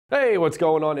Hey, what's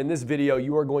going on? In this video,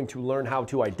 you are going to learn how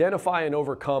to identify and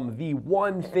overcome the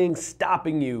one thing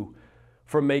stopping you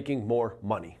from making more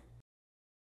money.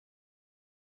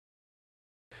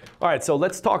 All right, so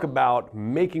let's talk about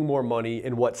making more money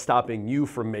and what's stopping you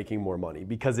from making more money,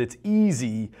 because it's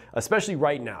easy, especially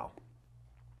right now,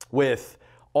 with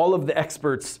all of the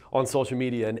experts on social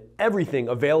media and everything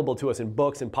available to us in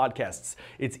books and podcasts.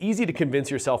 It's easy to convince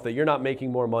yourself that you're not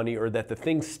making more money, or that the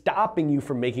thing stopping you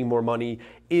from making more money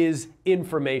is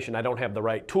information. I don't have the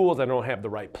right tools, I don't have the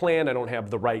right plan, I don't have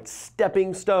the right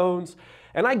stepping stones.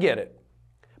 And I get it.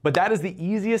 But that is the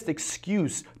easiest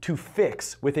excuse to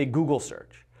fix with a Google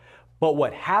search. But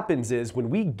what happens is when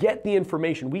we get the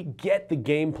information, we get the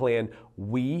game plan,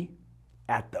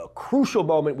 at the crucial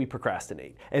moment, we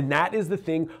procrastinate. And that is the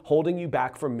thing holding you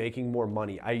back from making more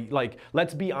money.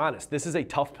 Let's be honest, this is a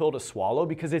tough pill to swallow,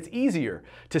 because it's easier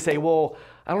to say, well,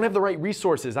 I don't have the right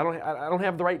resources, I don't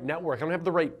have the right network, I don't have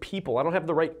the right people, I don't have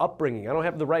the right upbringing, I don't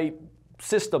have the right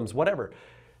systems, whatever.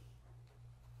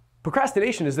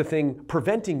 Procrastination is the thing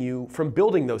preventing you from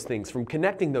building those things, from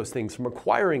connecting those things, from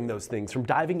acquiring those things, from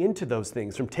diving into those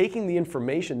things, from taking the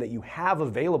information that you have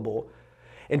available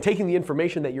and taking the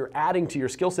information that you're adding to your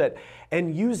skill set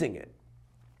and using it.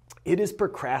 It is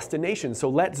procrastination. So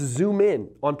let's zoom in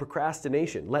on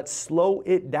procrastination. Let's slow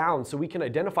it down so we can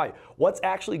identify what's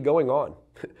actually going on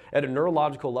at a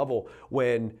neurological level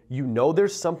when you know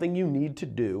there's something you need to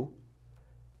do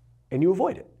and you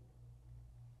avoid it.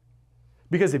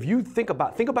 Because if you think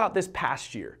about this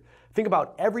past year, think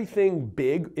about everything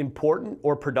big, important,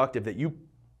 or productive that you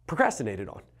procrastinated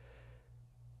on.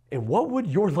 And what would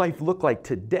your life look like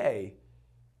today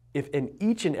if in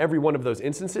each and every one of those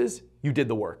instances, you did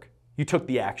the work, you took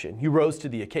the action, you rose to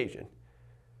the occasion?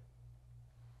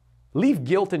 Leave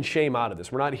guilt and shame out of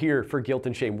this. We're not here for guilt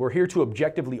and shame. We're here to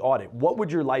objectively audit. What would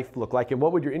your life look like and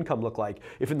what would your income look like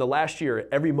if in the last year,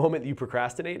 every moment that you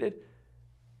procrastinated,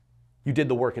 you did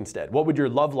the work instead? What would your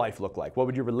love life look like? What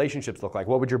would your relationships look like?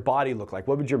 What would your body look like?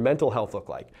 What would your mental health look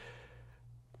like?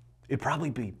 It'd probably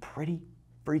be pretty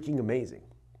freaking amazing.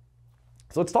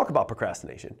 So let's talk about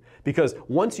procrastination, because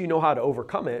once you know how to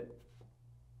overcome it,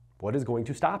 what is going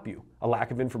to stop you? A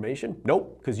lack of information?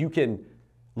 Nope, because you can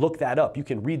look that up, you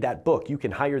can read that book, you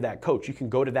can hire that coach, you can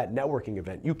go to that networking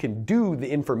event, you can do the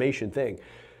information thing.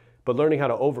 But learning how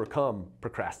to overcome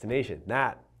procrastination,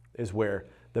 that is where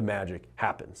the magic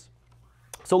happens.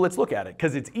 So let's look at it,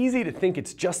 because it's easy to think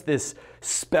it's just this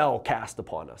spell cast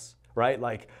upon us, right?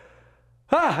 Like,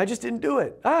 I just didn't do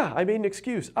it. I made an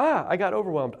excuse. I got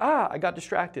overwhelmed. I got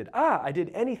distracted. I did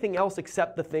anything else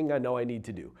except the thing I know I need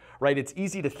to do, right? It's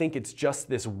easy to think it's just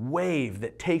this wave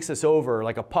that takes us over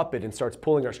like a puppet and starts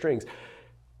pulling our strings.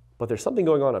 But there's something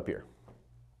going on up here.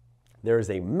 There is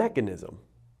a mechanism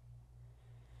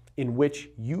in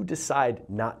which you decide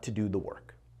not to do the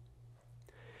work.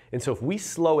 And so if we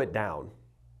slow it down,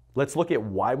 let's look at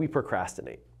why we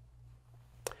procrastinate.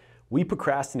 We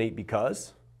procrastinate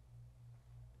because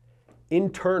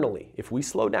internally, if we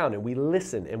slow down and we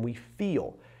listen and we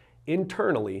feel,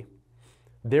 internally,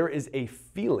 there is a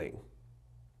feeling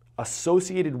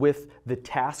associated with the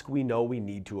task we know we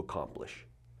need to accomplish.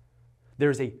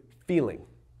 There's a feeling,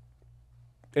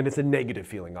 and it's a negative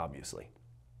feeling, obviously.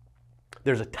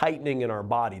 There's a tightening in our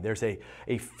body. There's a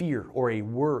fear or a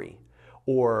worry.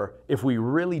 Or if we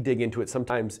really dig into it,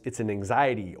 sometimes it's an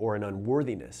anxiety or an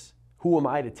unworthiness. Who am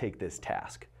I to take this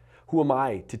task? Who am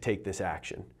I to take this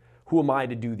action? Who am I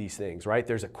to do these things, right?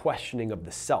 There's a questioning of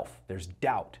the self. There's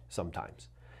doubt sometimes.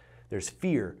 There's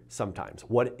fear sometimes.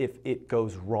 What if it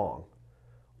goes wrong?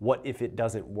 What if it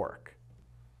doesn't work?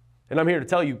 And I'm here to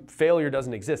tell you, failure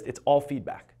doesn't exist. It's all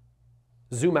feedback.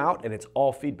 Zoom out and it's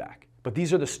all feedback. But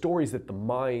these are the stories that the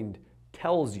mind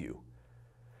tells you.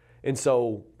 And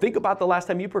so think about the last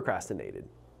time you procrastinated.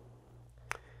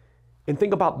 And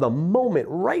think about the moment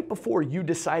right before you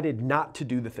decided not to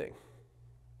do the thing.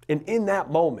 And in that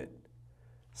moment,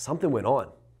 something went on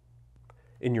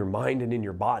in your mind and in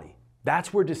your body.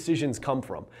 That's where decisions come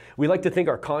from. We like to think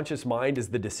our conscious mind is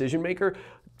the decision maker.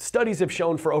 Studies have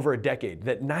shown for over a decade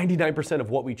that 99% of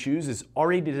what we choose is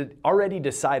already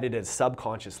decided at a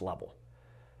subconscious level,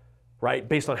 right?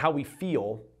 Based on how we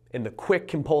feel and the quick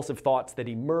compulsive thoughts that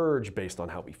emerge based on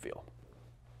how we feel.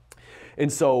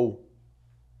 And so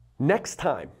next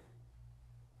time,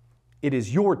 it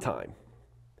is your time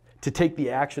to take the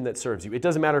action that serves you. It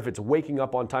doesn't matter if it's waking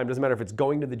up on time, doesn't matter if it's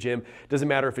going to the gym, doesn't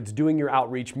matter if it's doing your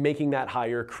outreach, making that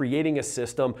hire, creating a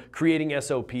system, creating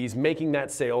SOPs, making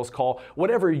that sales call,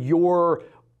 whatever your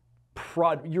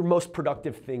most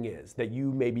productive thing is that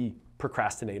you maybe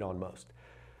procrastinate on most.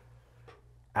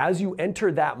 As you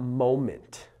enter that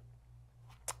moment,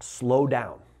 slow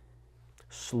down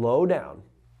slow down.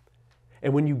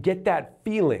 And when you get that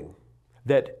feeling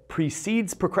that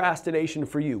precedes procrastination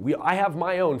for you, I have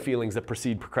my own feelings that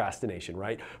precede procrastination,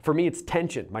 right? For me, it's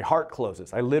tension. My heart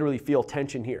closes. I literally feel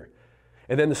tension here.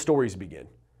 And then the stories begin.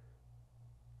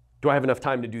 Do I have enough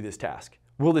time to do this task?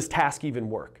 Will this task even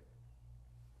work?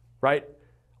 Right?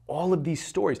 All of these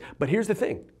stories. But here's the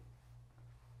thing.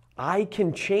 I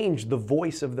can change the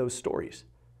voice of those stories.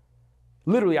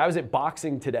 Literally, I was at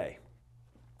boxing today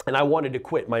and I wanted to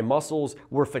quit. My muscles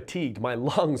were fatigued. My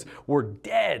lungs were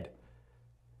dead.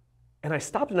 And I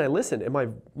stopped and I listened, and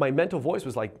my mental voice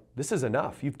was like, this is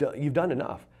enough. You've done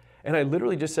enough. And I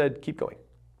literally just said, keep going.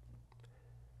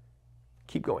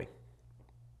 Keep going.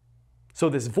 So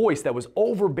this voice that was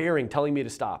overbearing telling me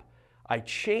to stop, I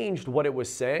changed what it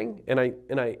was saying, and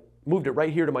I moved it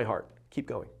right here to my heart. Keep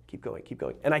going, keep going, keep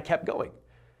going. And I kept going.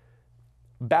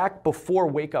 Back before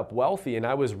Wake Up Wealthy, and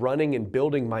I was running and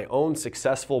building my own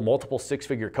successful multiple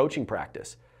six-figure coaching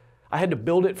practice, I had to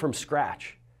build it from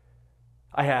scratch.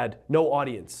 I had no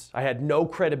audience. I had no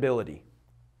credibility.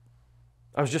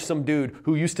 I was just some dude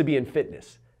who used to be in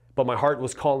fitness, but my heart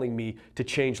was calling me to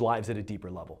change lives at a deeper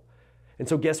level. And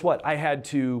so guess what? I had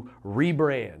to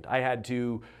rebrand. I had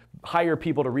to hire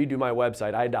people to redo my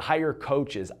website. I had to hire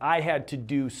coaches. I had to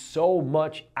do so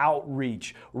much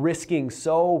outreach, risking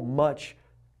so much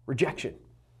rejection.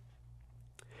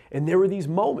 And there were these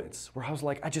moments where I was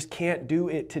like, I just can't do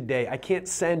it today. I can't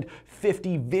send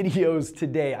 50 videos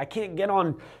today. I can't get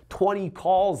on 20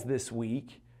 calls this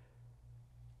week.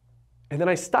 And then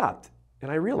I stopped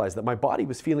and I realized that my body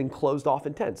was feeling closed off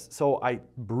and tense. So I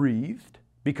breathed,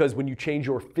 because when you change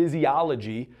your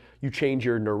physiology, you change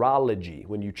your neurology.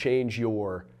 When you change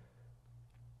your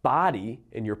body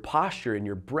and your posture and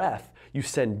your breath, you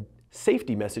send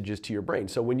safety messages to your brain.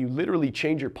 So when you literally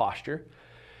change your posture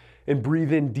and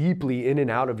breathe in deeply in and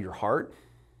out of your heart,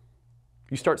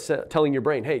 you start telling your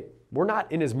brain, hey, we're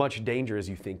not in as much danger as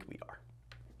you think we are.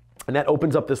 And that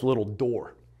opens up this little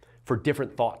door for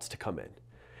different thoughts to come in.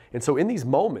 And so in these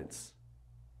moments,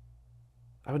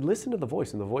 I would listen to the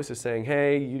voice, and the voice is saying,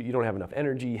 hey, you don't have enough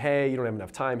energy. Hey, you don't have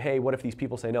enough time. Hey, what if these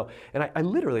people say no? And I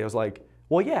was like,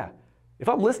 well, yeah, if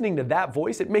I'm listening to that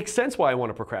voice, it makes sense why I want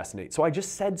to procrastinate. So I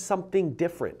just said something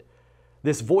different.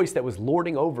 This voice that was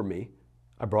lording over me,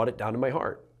 I brought it down to my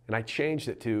heart, and I changed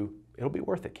it to, it'll be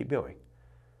worth it, keep going.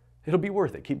 It'll be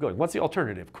worth it, keep going. What's the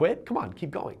alternative? Quit? Come on,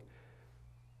 keep going.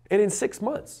 And in 6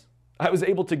 months, I was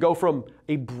able to go from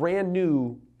a brand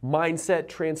new mindset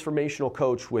transformational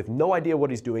coach with no idea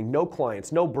what he's doing, no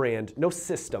clients, no brand, no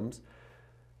systems,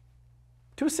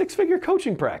 to a six-figure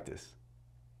coaching practice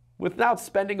without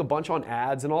spending a bunch on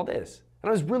ads and all this. And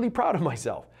I was really proud of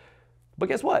myself. But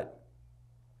guess what?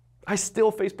 I still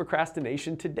face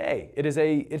procrastination today.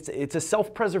 It's a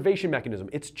self-preservation mechanism.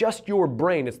 It's just your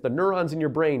brain. It's the neurons in your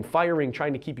brain firing,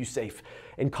 trying to keep you safe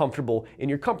and comfortable in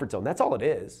your comfort zone. That's all it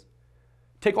is.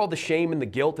 Take all the shame and the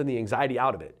guilt and the anxiety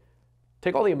out of it.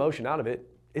 Take all the emotion out of it.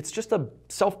 It's just a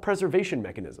self-preservation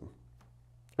mechanism.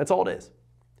 That's all it is.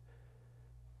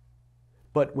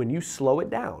 But when you slow it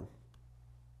down,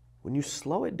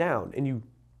 and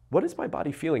what is my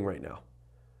body feeling right now?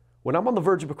 When I'm on the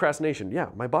verge of procrastination, yeah,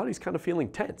 my body's kind of feeling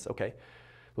tense, okay?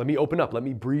 Let me open up, let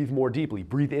me breathe more deeply.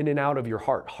 Breathe in and out of your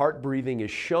heart. Heart breathing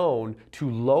is shown to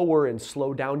lower and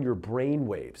slow down your brain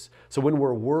waves. So when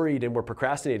we're worried and we're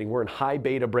procrastinating, we're in high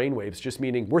beta brain waves, just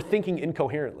meaning we're thinking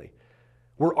incoherently.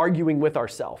 We're arguing with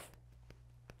ourselves.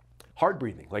 Heart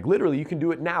breathing, like literally you can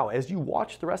do it now. As you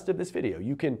watch the rest of this video,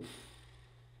 you can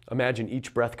imagine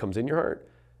each breath comes in your heart,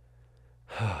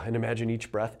 and imagine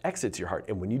each breath exits your heart.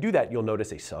 And when you do that, you'll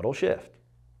notice a subtle shift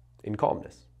in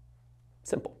calmness.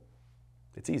 Simple.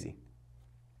 It's easy.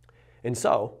 And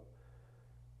so,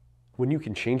 when you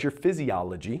can change your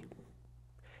physiology,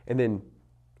 and then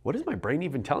what is my brain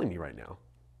even telling me right now?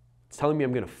 It's telling me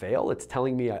I'm going to fail. It's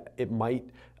telling me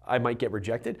I might get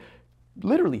rejected.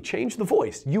 Literally change the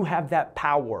voice. You have that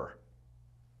power.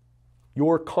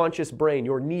 Your conscious brain,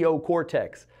 your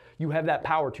neocortex, you have that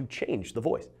power to change the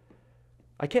voice.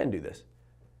 I can do this.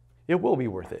 It will be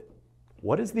worth it.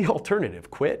 What is the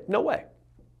alternative? Quit? No way.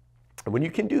 And when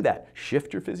you can do that,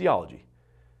 shift your physiology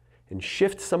and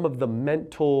shift some of the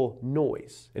mental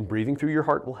noise, and breathing through your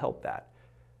heart will help that.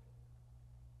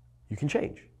 You can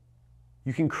change.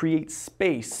 You can create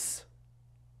space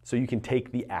so you can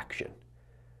take the action.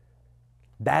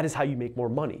 That is how you make more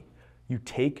money. You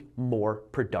take more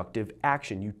productive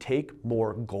action. You take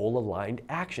more goal-aligned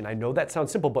action. I know that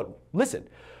sounds simple, but listen.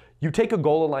 You take a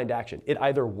goal-aligned action. It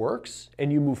either works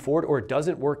and you move forward, or it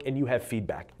doesn't work and you have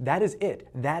feedback. That is it.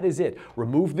 That is it.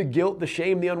 Remove the guilt, the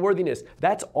shame, the unworthiness.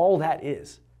 That's all that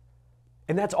is.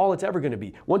 And that's all it's ever going to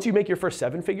be. Once you make your first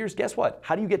 7 figures, guess what?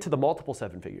 How do you get to the multiple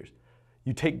 7 figures?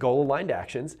 You take goal-aligned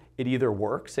actions. It either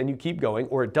works and you keep going,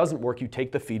 or it doesn't work, you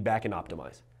take the feedback and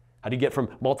optimize. How do you get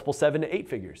from multiple 7 to 8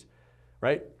 figures,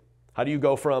 right? How do you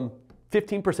go from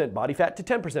 15% body fat to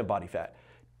 10% body fat?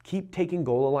 Keep taking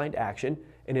goal-aligned action,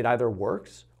 and it either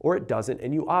works or it doesn't,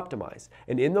 and you optimize.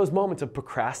 And in those moments of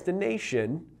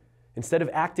procrastination, instead of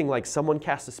acting like someone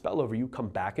cast a spell over you, come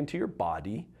back into your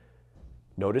body,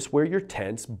 notice where you're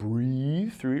tense,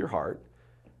 breathe through your heart,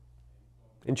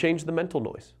 and change the mental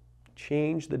noise.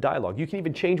 Change the dialogue. You can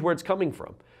even change where it's coming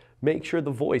from. Make sure the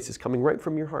voice is coming right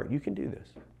from your heart. You can do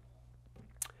this.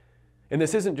 And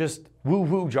this isn't just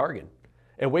woo-woo jargon.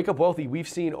 At Wake Up Wealthy, we've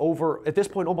seen over, at this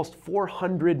point, almost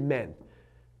 400 men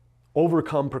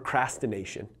overcome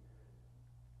procrastination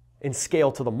and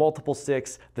scale to the multiple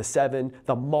 6, the 7,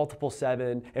 the multiple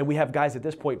 7, and we have guys at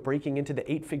this point breaking into the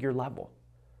 8-figure level.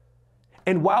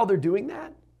 And while they're doing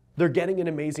that, they're getting in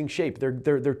amazing shape.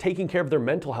 They're taking care of their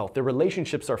mental health. Their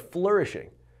relationships are flourishing.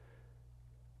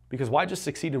 Because why just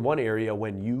succeed in one area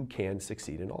when you can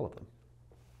succeed in all of them?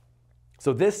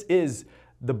 So this is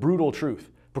the brutal truth.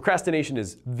 Procrastination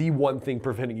is the one thing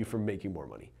preventing you from making more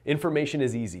money. Information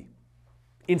is easy,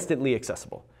 instantly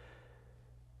accessible.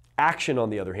 Action, on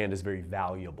the other hand, is very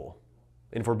valuable.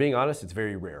 And if we're being honest, it's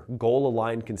very rare.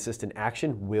 Goal-aligned, consistent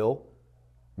action will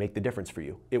make the difference for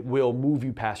you. It will move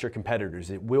you past your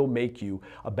competitors. It will make you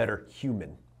a better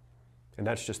human. And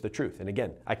that's just the truth. And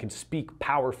again, I can speak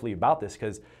powerfully about this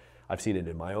because I've seen it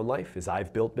in my own life as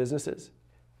I've built businesses.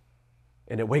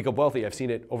 And at Wake Up Wealthy, I've seen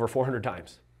it over 400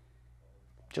 times.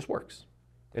 It just works.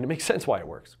 And it makes sense why it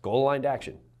works. Goal-aligned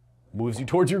action moves you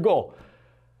towards your goal.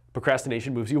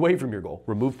 Procrastination moves you away from your goal.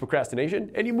 Remove procrastination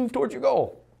and you move towards your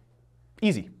goal.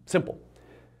 Easy, simple.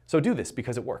 So do this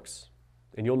because it works.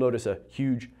 And you'll notice a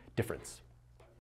huge difference.